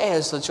Lord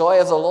says the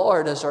joy of the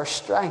Lord is our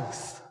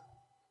strength.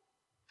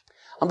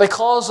 And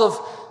because of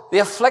the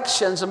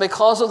afflictions and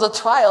because of the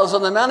trials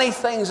and the many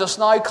things that's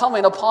now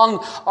coming upon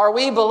our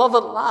wee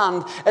beloved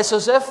land, it's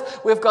as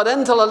if we've got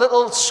into a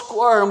little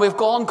square and we've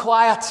gone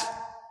quiet.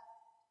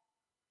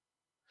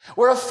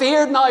 We're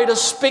afeard now to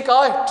speak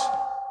out.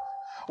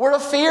 We're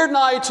afeard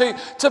now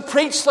to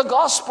preach the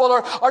gospel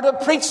or to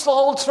preach the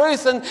whole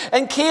truth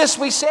in case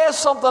we say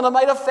something that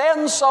might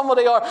offend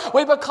somebody, or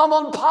we become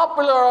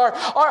unpopular,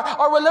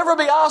 or we'll never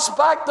be asked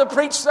back to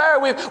preach there.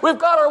 We've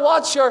got to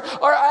watch our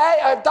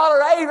dot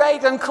our I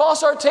right and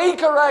cross our T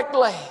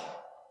correctly.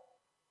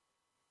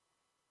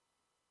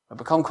 We've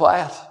become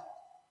quiet.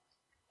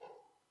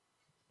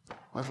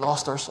 We've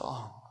lost our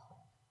song.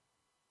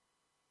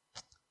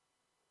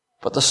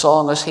 But the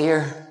song is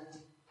here.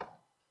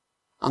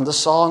 And the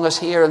song is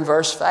here in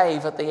verse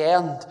 5 at the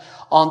end.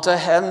 Unto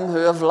him who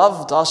have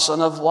loved us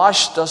and have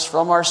washed us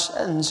from our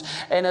sins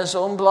in his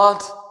own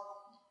blood.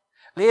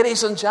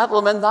 Ladies and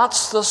gentlemen,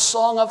 that's the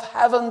song of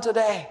heaven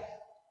today.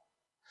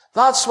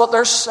 That's what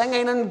they're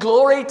singing in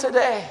glory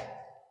today.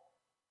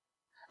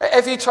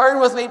 If you turn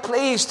with me,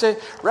 please,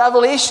 to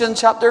Revelation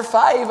chapter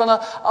 5, and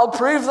I'll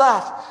prove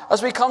that.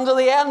 As we come to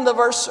the end of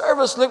our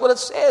service, look what it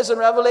says in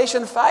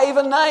Revelation 5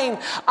 and 9.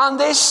 And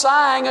they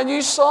sang a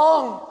new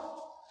song.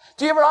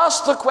 Do you ever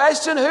ask the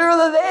question, who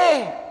are the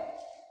they?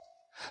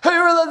 Who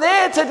are the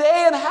they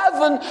today in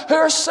heaven who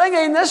are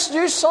singing this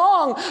new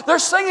song? They're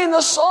singing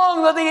the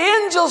song that the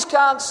angels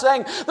can't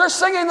sing. They're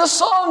singing the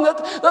song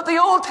that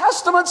the Old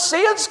Testament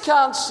saints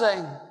can't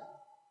sing.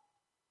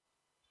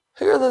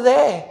 Who are the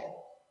they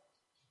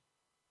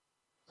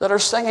that are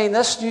singing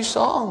this new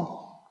song?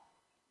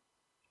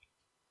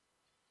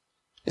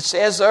 It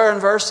says there in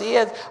verse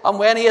 8, and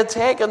when he had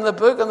taken the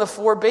book, and the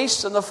four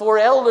beasts and the four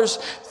elders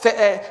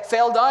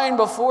fell down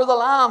before the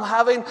Lamb,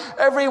 having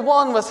every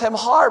one with him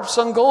harps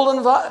and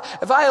golden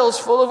vials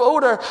full of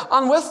odor,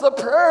 and with the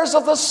prayers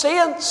of the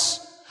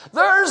saints.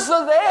 There's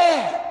the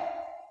they.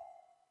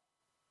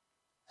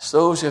 It's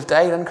those who have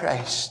died in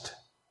Christ.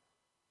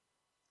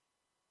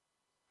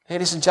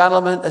 Ladies and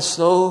gentlemen, it's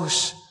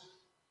those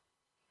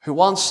who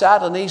once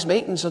sat in these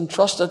meetings and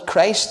trusted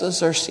Christ as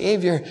their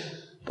Savior,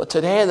 but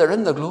today they're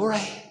in the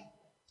glory.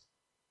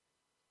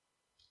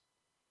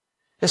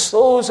 It's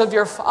those of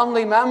your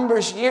family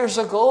members years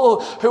ago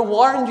who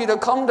warned you to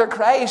come to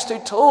Christ, who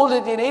told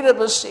you you needed to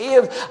be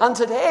saved. And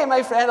today,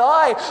 my friend,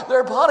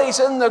 their body's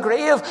in the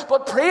grave,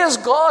 but praise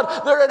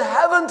God, they're in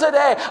heaven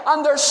today,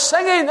 and they're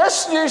singing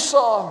this new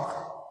song.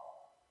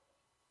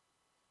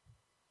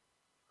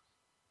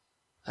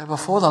 They're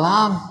before the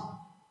Lamb.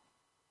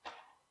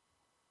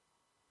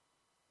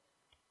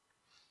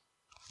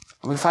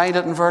 We find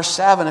it in verse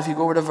 7, if you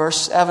go over to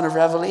verse 7 of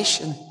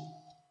Revelation.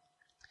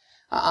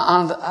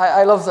 And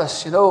I love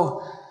this, you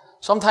know.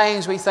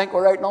 Sometimes we think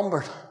we're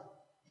outnumbered.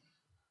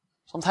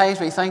 Sometimes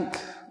we think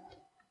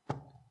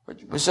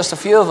it was just a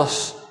few of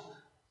us.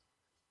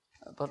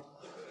 But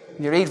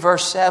when you read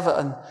verse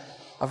 7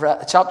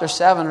 of chapter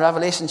 7,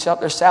 Revelation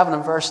chapter 7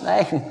 and verse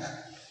 9,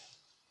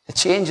 it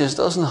changes,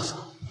 doesn't it?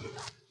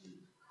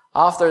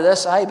 After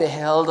this I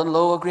beheld, and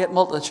lo, a great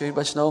multitude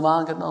which no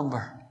man could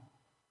number.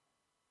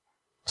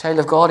 Child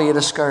of God, are you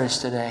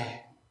discouraged today?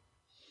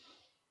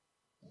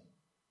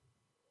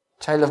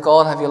 Child of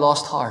God, have you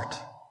lost heart?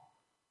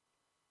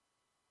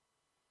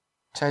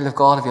 Child of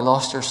God, have you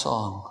lost your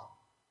song?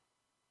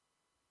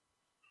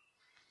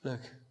 Look.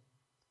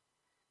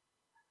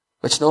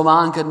 Which no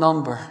man could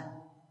number,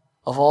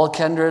 of all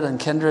kindred and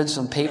kindreds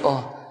and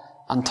people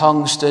and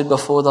tongues stood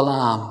before the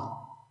Lamb.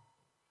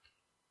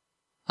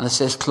 And it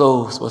says,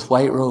 clothed with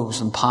white robes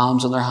and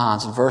palms in their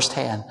hands. In verse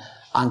 10,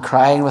 and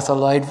crying with a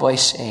loud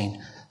voice,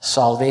 saying,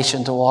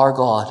 salvation to our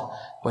God,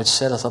 which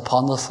sitteth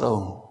upon the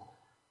throne,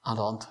 and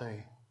unto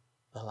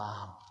the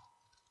Lamb.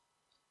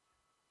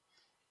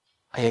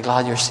 Are you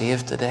glad you're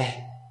saved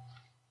today?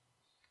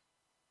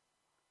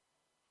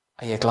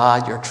 Are you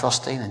glad you're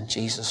trusting in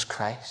Jesus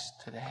Christ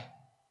today?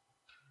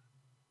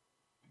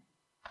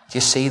 Do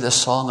you see the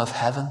song of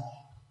heaven?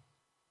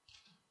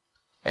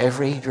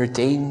 Every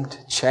redeemed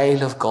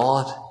child of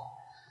God,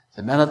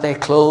 the minute they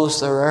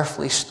close their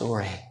earthly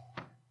story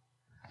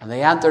and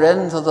they enter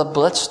into the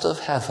bliss of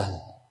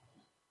heaven,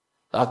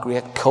 that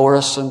great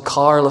chorus and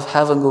choral of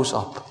heaven goes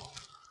up.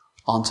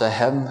 Unto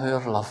him who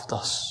have loved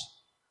us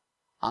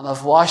and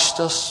have washed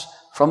us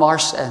from our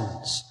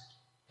sins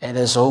in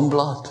his own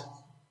blood.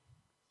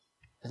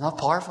 Isn't that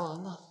powerful,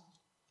 isn't it?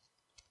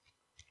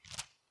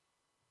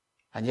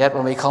 And yet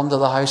when we come to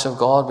the house of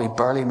God, we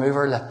barely move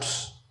our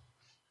lips.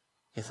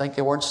 You think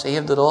you weren't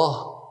saved at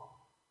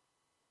all?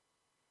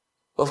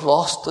 We've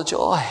lost the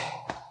joy.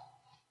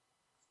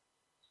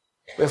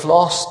 We've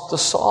lost the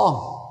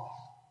song.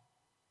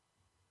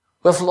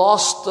 We've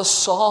lost the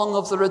song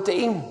of the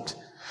redeemed.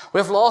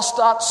 We've lost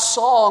that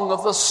song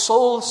of the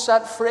soul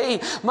set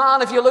free.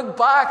 Man, if you look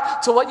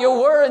back to what you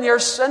were in your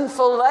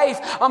sinful life,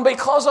 and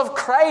because of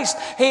Christ,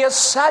 he has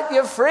set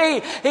you free.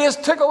 He has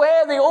took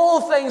away the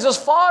old things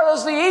as far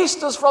as the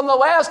east is from the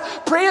west.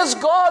 Praise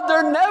God,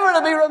 they're never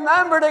to be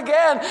remembered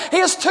again. He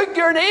has took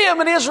your name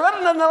and he has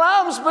written in the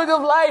Lamb's Book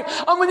of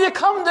Life. And when you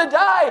come to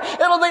die,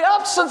 it'll be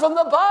absent from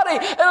the body.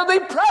 It'll be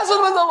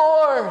present with the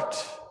Lord.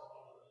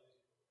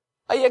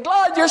 Are you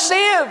glad you're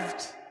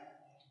saved?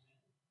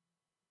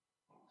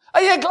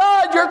 Are you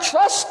glad you're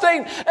trusting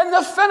in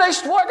the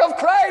finished work of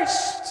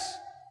Christ?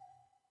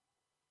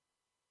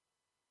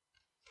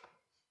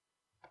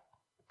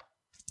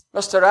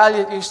 Mr.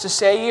 Elliot used to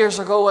say years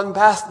ago in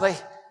Bethany,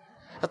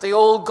 at the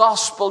old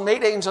gospel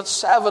meetings at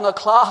 7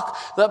 o'clock,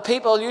 that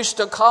people used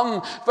to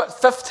come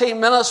but 15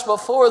 minutes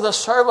before the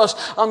service,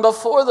 and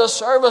before the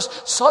service,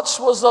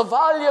 such was the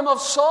volume of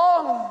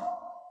song.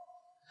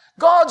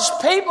 God's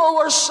people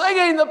were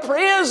singing the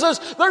praises.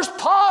 There's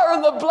power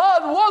in the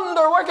blood,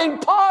 wonder-working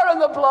power in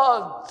the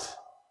blood.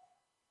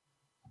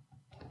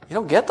 You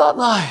don't get that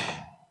now.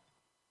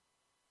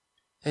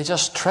 They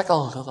just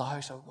trickle to the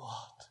house of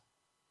God.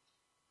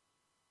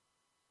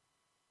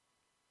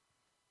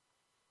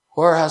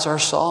 Where has our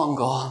song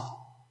gone?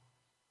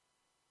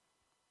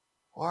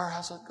 Where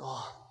has it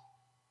gone?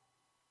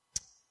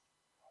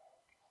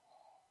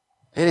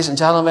 Ladies and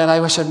gentlemen, I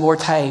wish I had more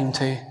time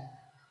to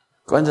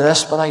go into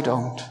this, but I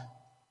don't.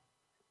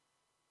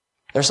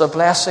 There's a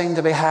blessing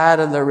to be had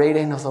in the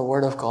reading of the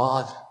Word of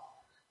God.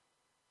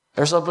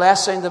 There's a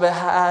blessing to be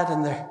had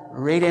in the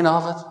reading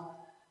of it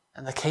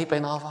and the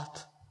keeping of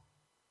it.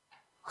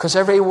 Because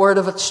every word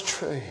of it's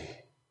true.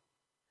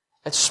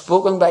 It's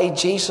spoken by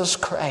Jesus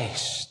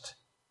Christ.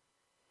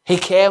 He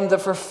came to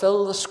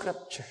fulfill the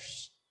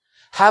Scriptures.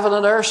 Heaven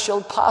and earth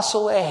shall pass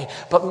away,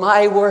 but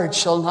my word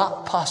shall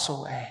not pass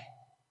away.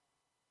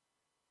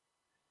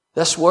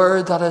 This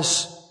word that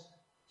has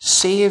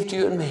saved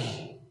you and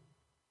me.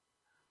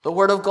 The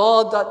Word of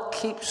God that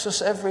keeps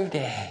us every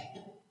day.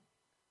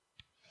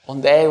 One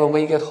day when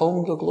we get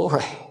home to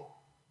glory,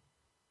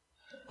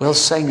 we'll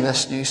sing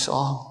this new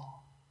song.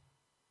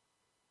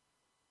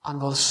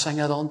 And we'll sing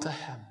it unto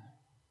him.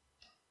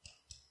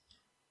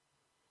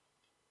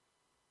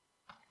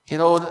 You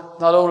know,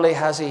 not only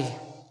has he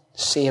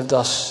saved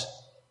us,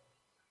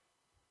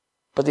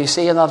 but you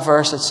see in that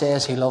verse it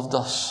says he loved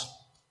us.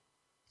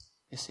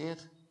 You see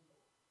it?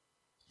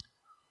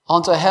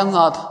 Unto him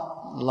that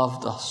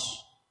loved us.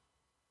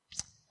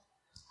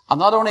 And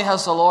not only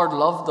has the Lord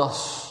loved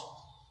us,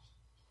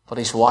 but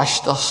he's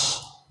washed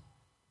us.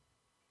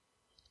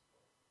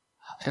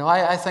 You know,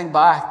 I think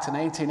back to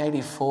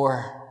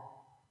 1984,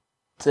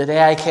 to the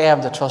day I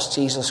came to trust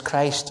Jesus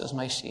Christ as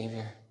my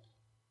Saviour.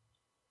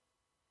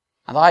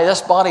 And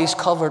this body's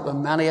covered with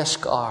many a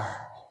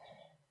scar.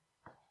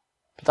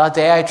 But that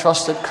day I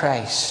trusted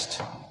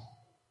Christ,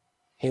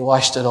 he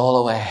washed it all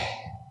away.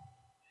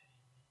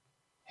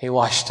 He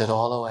washed it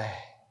all away.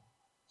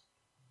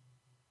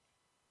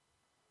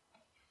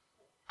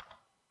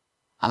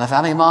 And if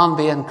any man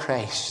be in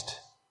Christ,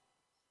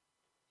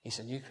 he's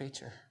a new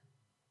creature.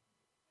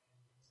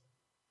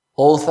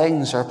 All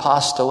things are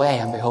passed away,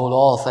 and behold,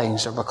 all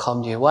things are become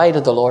new. Why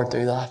did the Lord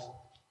do that?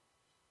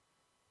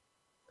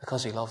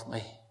 Because he loved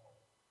me.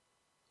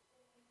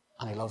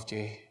 And he loved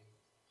you.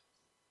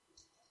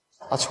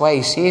 That's why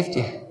he saved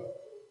you.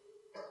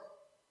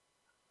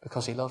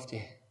 Because he loved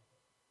you.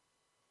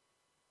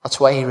 That's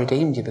why he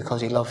redeemed you,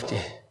 because he loved you.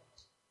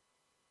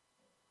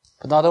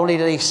 But not only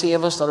did he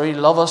save us, not only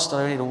love us, not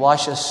only did he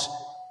wash us,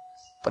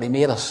 but he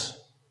made us.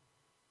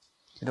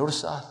 You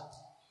notice that?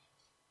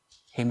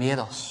 He made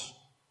us.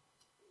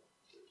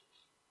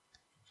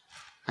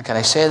 And can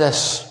I say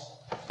this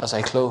as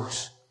I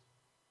close?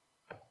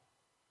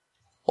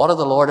 What did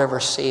the Lord ever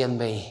see in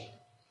me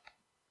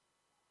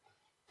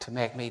to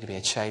make me to be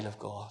a child of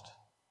God?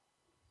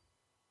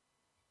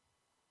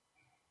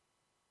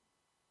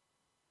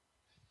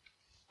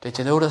 Did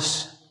you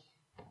notice?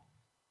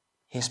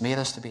 He's made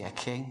us to be a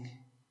king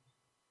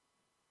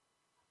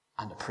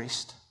and a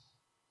priest.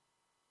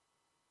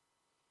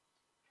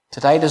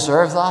 Did I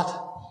deserve that?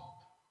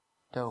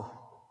 No.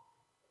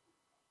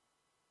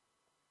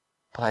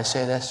 But I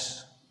say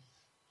this,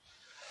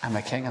 I'm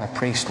a king and a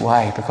priest.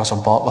 Why? Because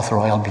I'm bought with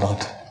royal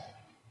blood.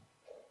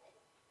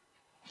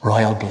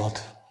 Royal blood.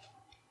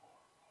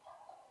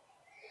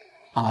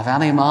 And if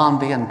any man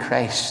be in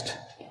Christ,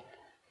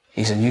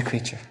 he's a new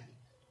creature.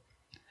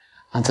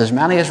 And to as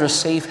many as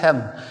receive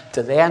him,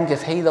 to them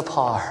give he the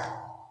power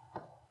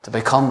to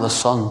become the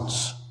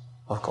sons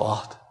of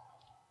God.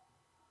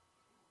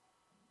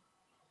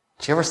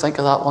 Do you ever think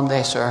of that one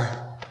day,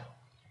 sir?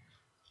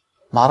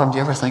 Madam, do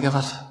you ever think of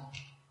it?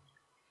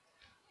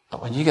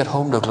 That when you get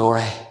home to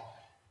glory,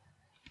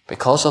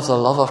 because of the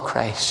love of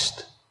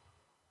Christ,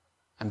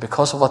 and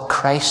because of what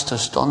Christ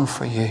has done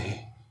for you,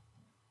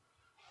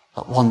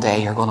 that one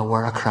day you're going to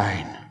wear a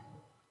crown.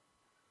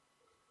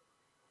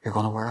 You're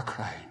going to wear a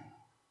crown.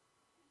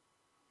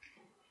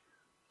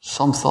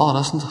 Some thought,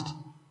 isn't it?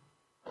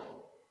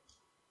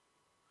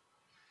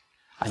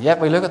 And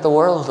yet we look at the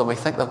world and we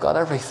think they've got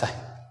everything.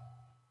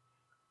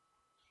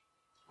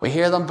 We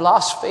hear them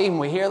blaspheme,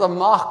 we hear them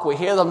mock, we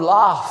hear them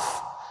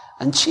laugh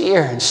and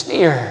cheer and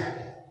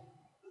sneer.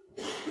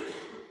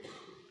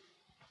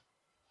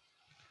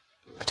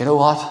 But you know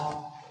what?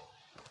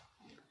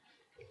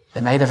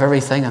 They might have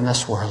everything in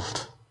this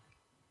world,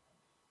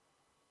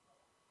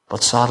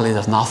 but sadly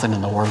they've nothing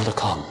in the world to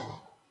come.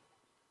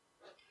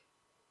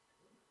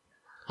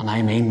 And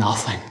I mean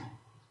nothing.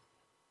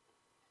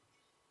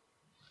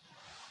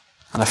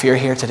 And if you're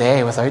here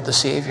today without the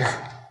Saviour,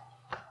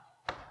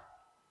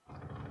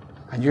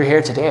 and you're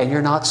here today and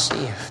you're not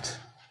saved,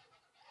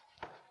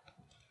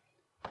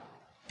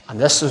 and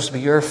this was to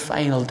be your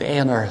final day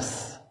on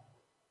earth,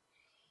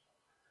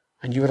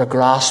 and you were to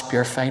grasp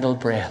your final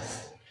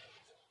breath,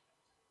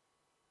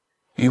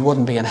 you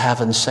wouldn't be in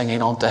heaven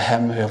singing unto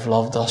him who have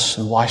loved us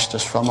and washed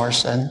us from our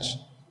sins.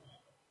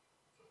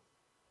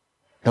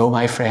 No,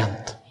 my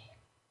friend.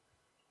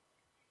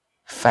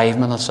 5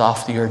 minutes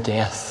after your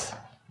death,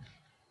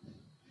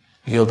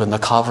 you'll be in the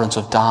caverns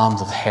of damned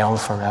of hell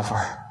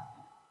forever,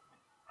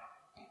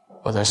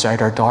 where there's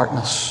outer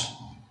darkness,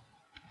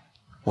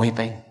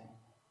 weeping,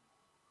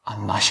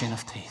 and gnashing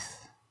of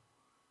teeth.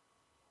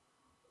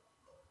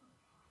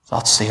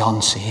 That's the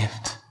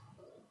unsaved.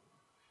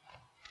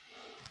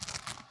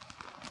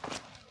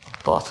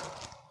 But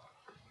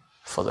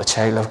for the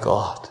child of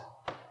God,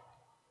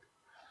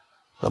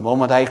 the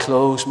moment I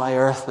close my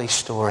earthly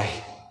story,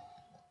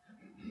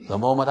 the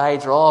moment I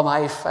draw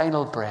my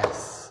final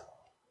breath,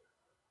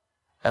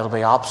 it'll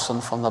be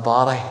absent from the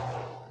body.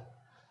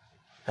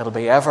 It'll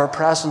be ever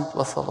present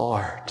with the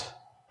Lord.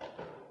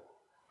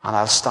 And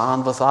I'll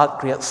stand with that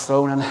great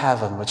throne in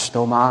heaven, which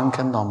no man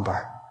can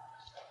number,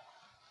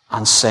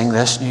 and sing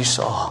this new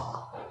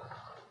song.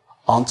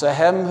 Unto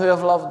him who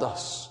have loved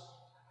us,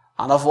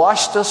 and have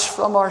washed us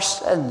from our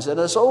sins in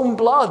his own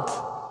blood,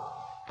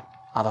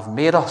 and have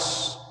made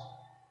us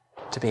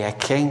to be a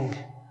king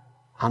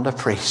and a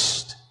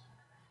priest.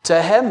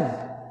 To him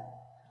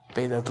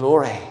be the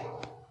glory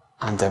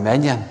and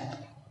dominion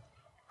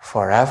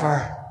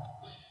forever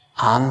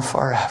and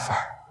forever.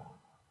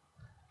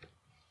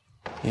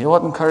 You know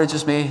what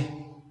encourages me?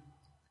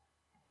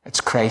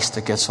 It's Christ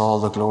that gets all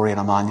the glory in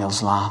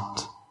Emmanuel's land.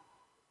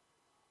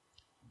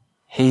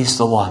 He's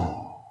the one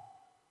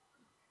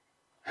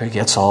who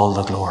gets all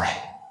the glory.